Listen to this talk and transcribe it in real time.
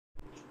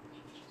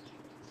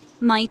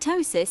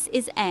Mitosis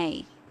is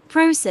a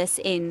process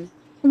in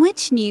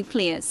which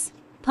nucleus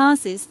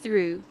passes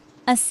through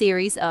a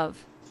series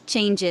of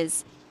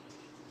changes.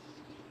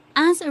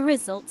 As a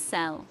result,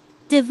 cell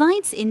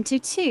divides into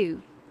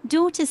two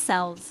daughter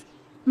cells.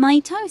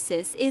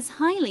 Mitosis is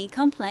highly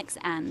complex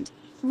and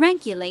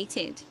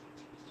regulated.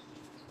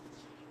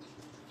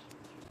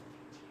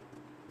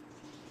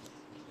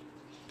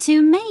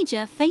 Two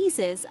major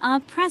phases are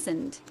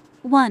present.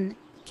 1.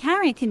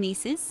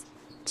 Karyokinesis.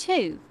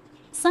 2.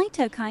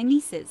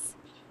 Cytokinesis.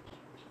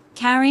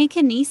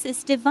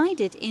 Karyokinesis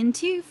divided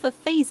into 4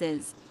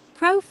 phases: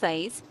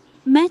 prophase,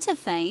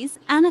 metaphase,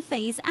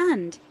 anaphase,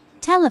 and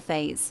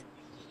telophase.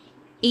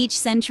 Each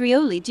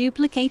centriole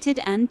duplicated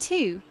and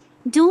 2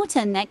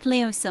 daughter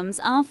nucleosomes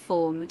are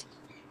formed.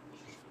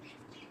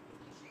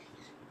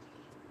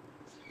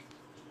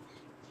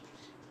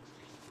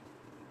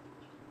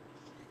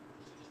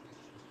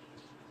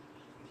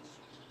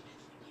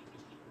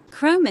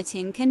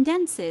 Chromatin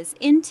condenses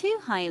into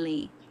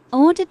highly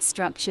ordered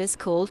structures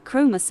called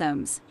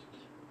chromosomes.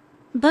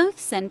 Both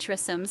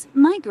centrosomes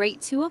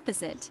migrate to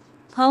opposite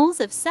poles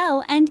of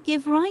cell and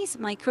give rise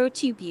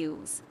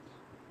microtubules.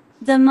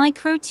 The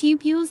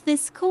microtubules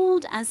this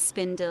called as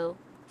spindle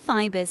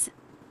fibers.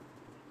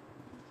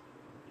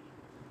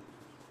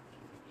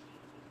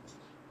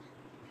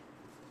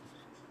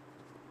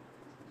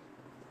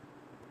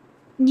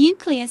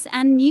 Nucleus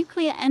and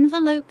nuclear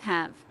envelope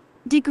have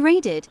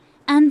degraded,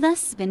 and thus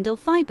spindle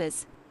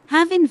fibers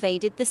have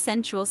invaded the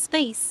central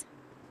space.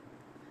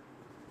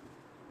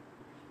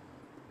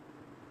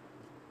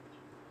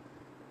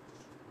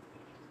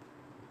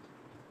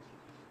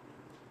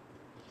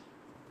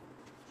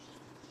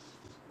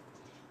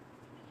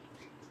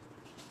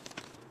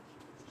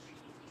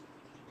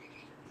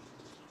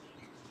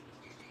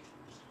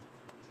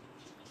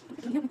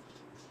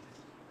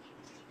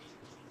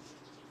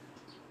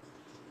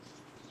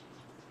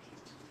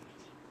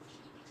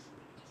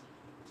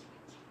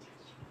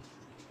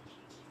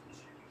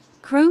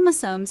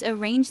 Chromosomes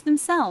arrange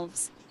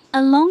themselves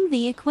along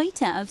the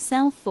equator of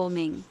cell,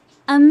 forming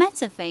a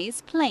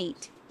metaphase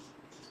plate.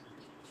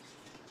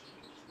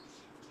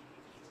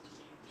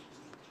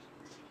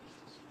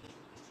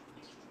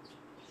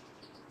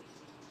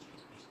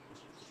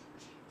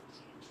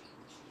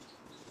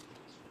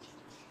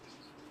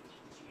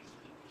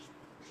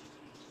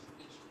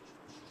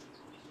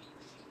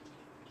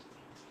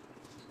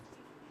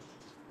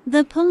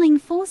 The pulling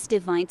force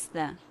divides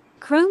the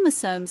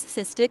chromosomes'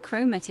 sister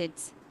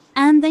chromatids,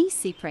 and they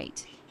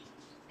separate.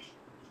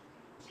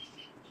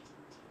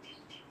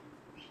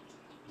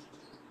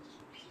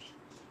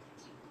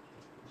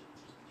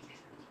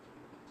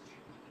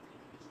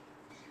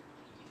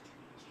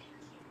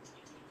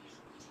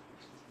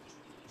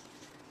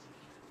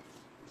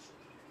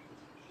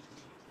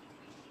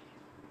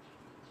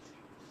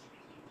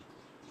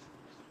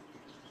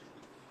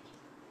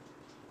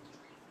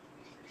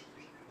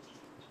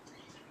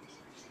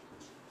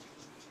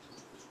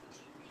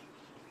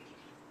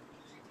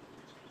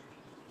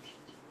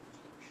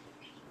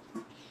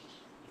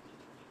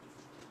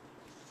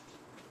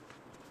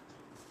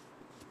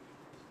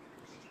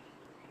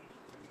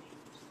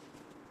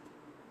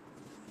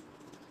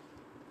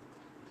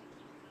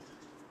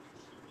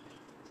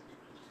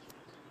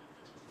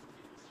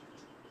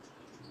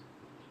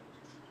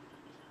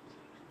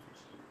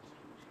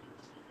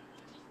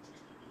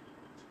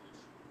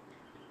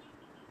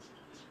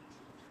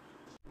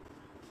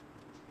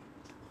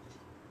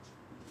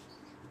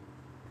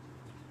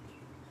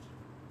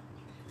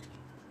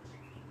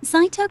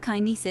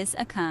 Cytokinesis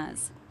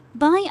occurs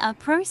by a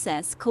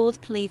process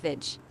called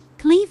cleavage.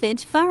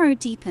 Cleavage furrow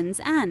deepens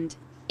and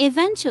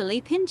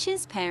eventually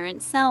pinches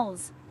parent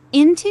cells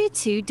into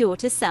 2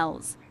 daughter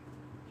cells.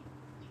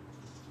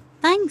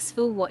 Thanks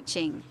for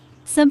watching.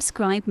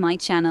 Subscribe my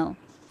channel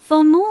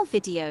for more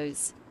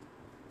videos.